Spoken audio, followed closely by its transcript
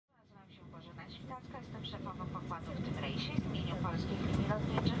szefowa pokładu w tym rejsie w imieniu polskich linii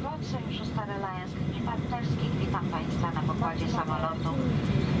lotniczych LOT Star Alliance linii partnerskich. Witam Państwa na pokładzie samolotu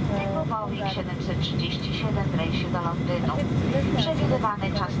typu Boeing 737 w rejsie do Londynu. Przewidywany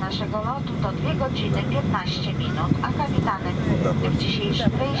czas naszego lotu to 2 godziny 15 minut, a kapitanem w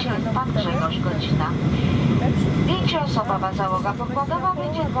dzisiejszym rejsie jest Pan Grzegorz Godzina. 5-osobowa załoga pokładowa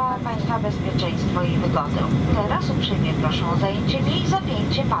będzie dbała o Państwa bezpieczeństwo i wygodę. Teraz uprzejmie proszę o zajęcie miejsc i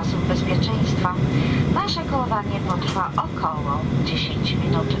zapięcie pasów bezpieczeństwa. Nasze kołowanie potrwa około 10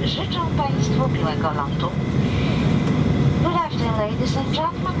 minut. Życzę Państwu miłego lotu. Good afternoon, ladies and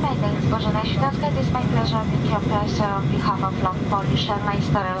gentlemen. My name is Bożena Świdacka. It is my pleasure being your passenger on behalf of LOT Polish Airlines,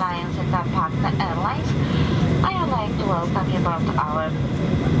 Star Alliance and our partner airlines. I would like to welcome you aboard our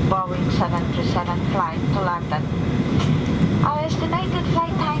Boeing 737 flight to London. Our estimated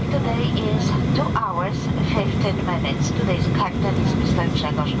flight time today is 2 hours 15 minutes. Today's captain is Mr.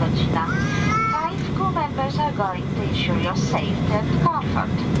 Grzegorz Godzina. 5 crew members are going to ensure your safety and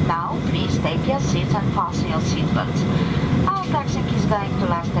comfort. Now, please take your seats and fasten your seatbelts. Our taxiing is going to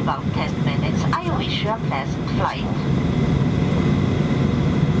last about 10 minutes. I wish you a pleasant flight.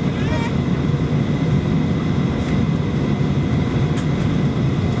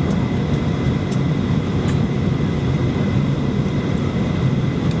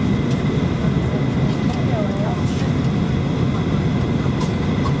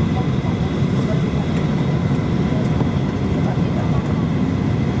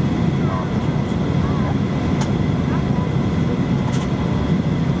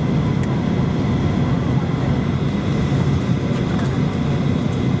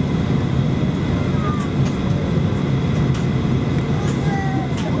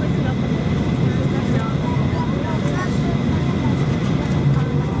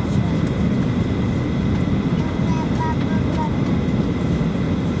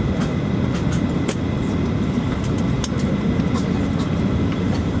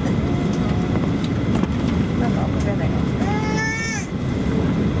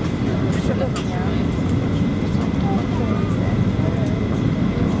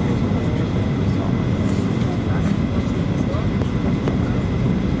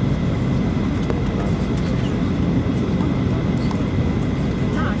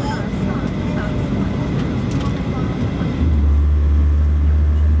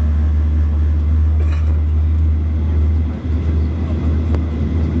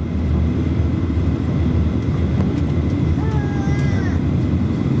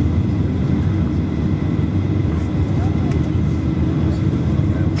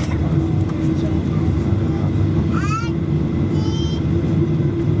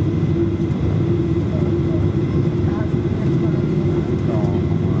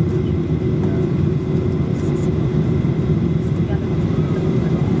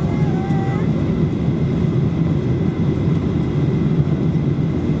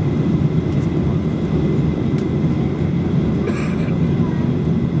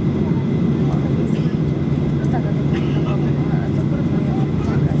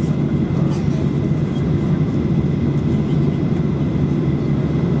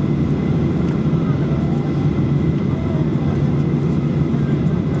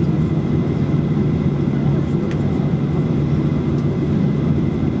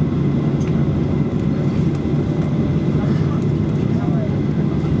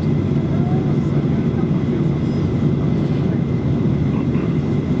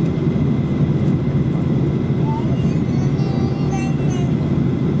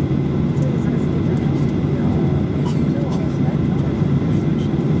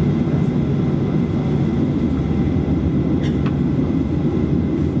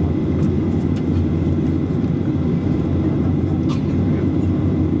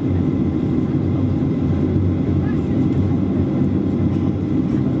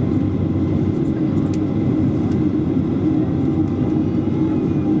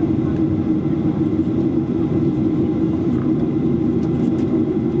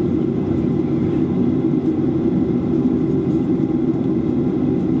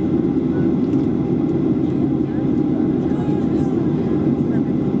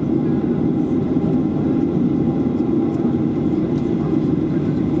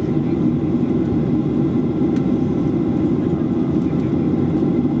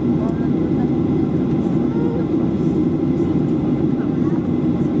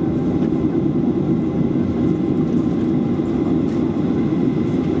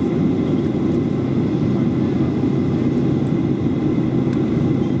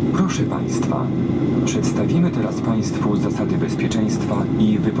 Przedstawimy teraz Państwu zasady bezpieczeństwa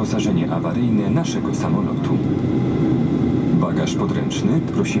i wyposażenie awaryjne naszego samolotu. Bagaż bagaż podręczny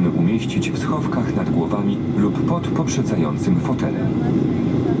prosimy umieścić w schowkach nad głowami lub pod poprzedzającym fotelem.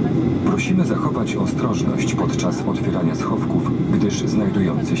 Prosimy zachować ostrożność podczas otwierania schowków, gdyż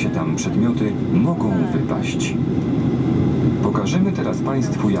znajdujące się tam przedmioty mogą wypaść. Pokażemy teraz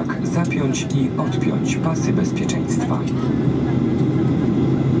Państwu, jak zapiąć i odpiąć pasy bezpieczeństwa.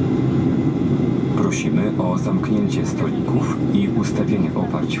 Prosimy o zamknięcie stolików i ustawienie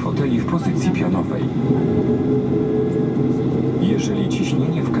oparć foteli w pozycji pionowej. Jeżeli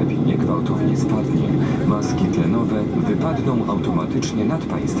ciśnienie w kabinie gwałtownie spadnie, maski tlenowe wypadną automatycznie nad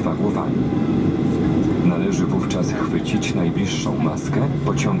Państwa głowami. Należy wówczas chwycić najbliższą maskę,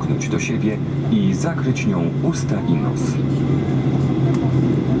 pociągnąć do siebie i zakryć nią usta i nos.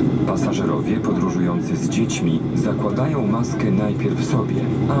 Pasażerowie podróżujący z dziećmi zakładają maskę najpierw sobie,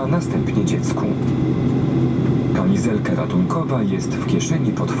 a następnie dziecku. Kamizelka ratunkowa jest w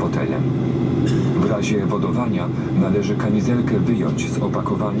kieszeni pod fotelem. W razie wodowania należy kamizelkę wyjąć z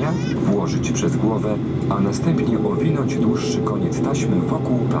opakowania, włożyć przez głowę, a następnie owinąć dłuższy koniec taśmy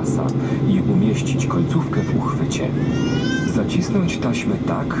wokół pasa i umieścić końcówkę w uchwycie. Zacisnąć taśmę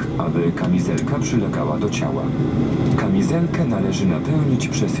tak, aby kamizelka przylegała do ciała. Kamizelkę należy napełnić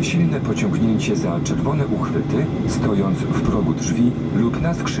przez silne pociągnięcie za czerwone uchwyty, stojąc w progu drzwi lub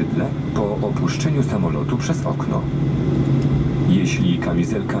na skrzydle po opuszczeniu samolotu przez okno. Jeśli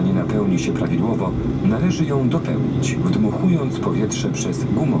kamizelka nie napełni się prawidłowo, należy ją dopełnić, wdmuchując powietrze przez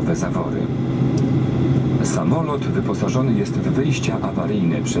gumowe zawory. Samolot wyposażony jest w wyjścia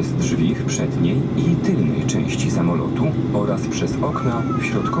awaryjne przez drzwi w przedniej i tylnej części samolotu oraz przez okna w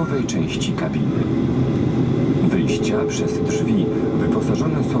środkowej części kabiny. Wyjścia przez drzwi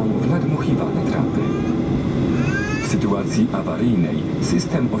wyposażone są w nadmuchiwane trapy. W sytuacji awaryjnej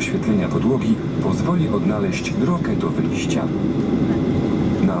system oświetlenia podłogi pozwoli odnaleźć drogę do wyjścia.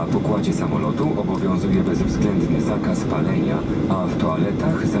 Na pokładzie samolotu obowiązuje bezwzględny zakaz palenia, a w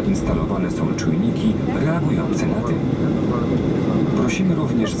toaletach zainstalowane są czujniki reagujące na dym. Prosimy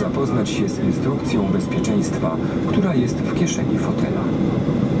również zapoznać się z instrukcją bezpieczeństwa, która jest w kieszeni fotela.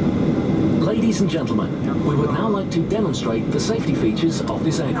 Ladies and gentlemen, we would now like to demonstrate the safety features of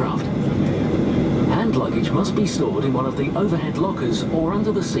this aircraft. Hand luggage must be stored in one of the overhead lockers or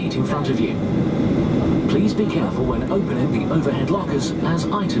under the seat in front of you. Please be careful when opening the overhead lockers, as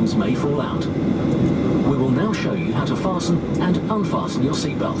items may fall out. We will now show you how to fasten and unfasten your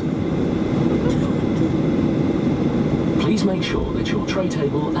seatbelt. Please make sure that your tray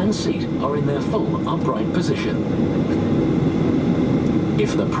table and seat are in their full upright position.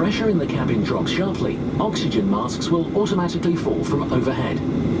 If the pressure in the cabin drops sharply, oxygen masks will automatically fall from overhead.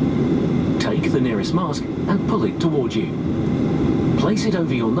 Take the nearest mask and pull it toward you. Place it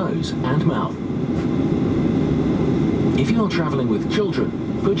over your nose and mouth. If you are traveling with children,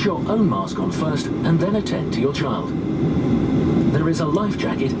 put your own mask on first and then attend to your child. There is a life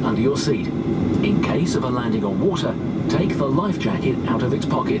jacket under your seat. In case of a landing on water, take the life jacket out of its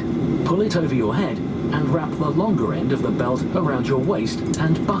pocket, pull it over your head and wrap the longer end of the belt around your waist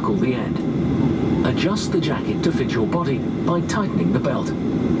and buckle the end. Adjust the jacket to fit your body by tightening the belt.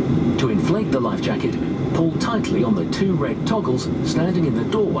 To inflate the life jacket, pull tightly on the two red toggles standing in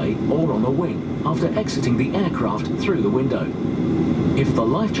the doorway or on the wing after exiting the aircraft through the window. If the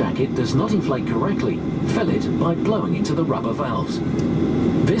life jacket does not inflate correctly, fill it by blowing into the rubber valves.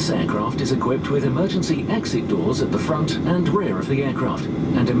 This aircraft is equipped with emergency exit doors at the front and rear of the aircraft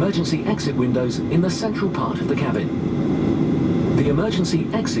and emergency exit windows in the central part of the cabin. The emergency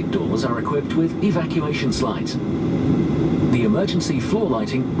exit doors are equipped with evacuation slides. The emergency floor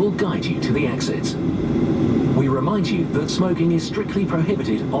lighting will guide you to the exits. We remind you that smoking is strictly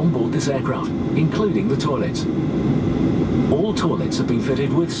prohibited on board this aircraft, including the toilets. All toilets have been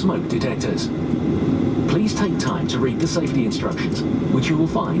fitted with smoke detectors. Please take time to read the safety instructions, which you will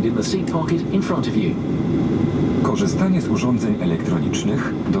find in the seat pocket in front of you. Korzystanie z urządzeń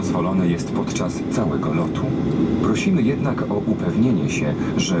elektronicznych dozwolone jest podczas całego lotu. Prosimy jednak o upewnienie się,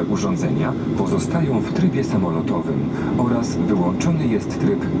 że urządzenia pozostają w trybie samolotowym oraz wyłączony jest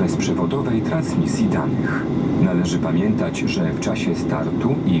tryb bezprzewodowej transmisji danych. Należy pamiętać, że w czasie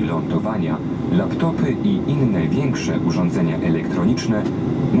startu i lądowania laptopy i inne większe urządzenia elektroniczne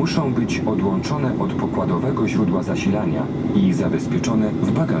muszą być odłączone od pokładowego źródła zasilania i zabezpieczone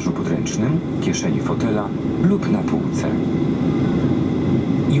w bagażu podręcznym, kieszeni fotela lub na półce.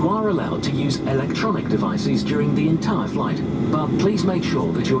 You are allowed to use electronic devices during the entire flight, but please make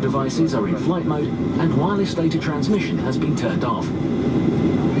sure that your devices are in flight mode and wireless data transmission has been turned off.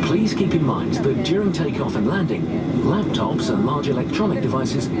 Please keep in mind that during takeoff and landing, laptops and large electronic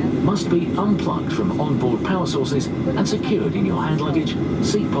devices must be unplugged from onboard power sources and secured in your hand luggage,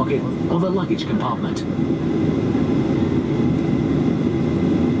 seat pocket or the luggage compartment.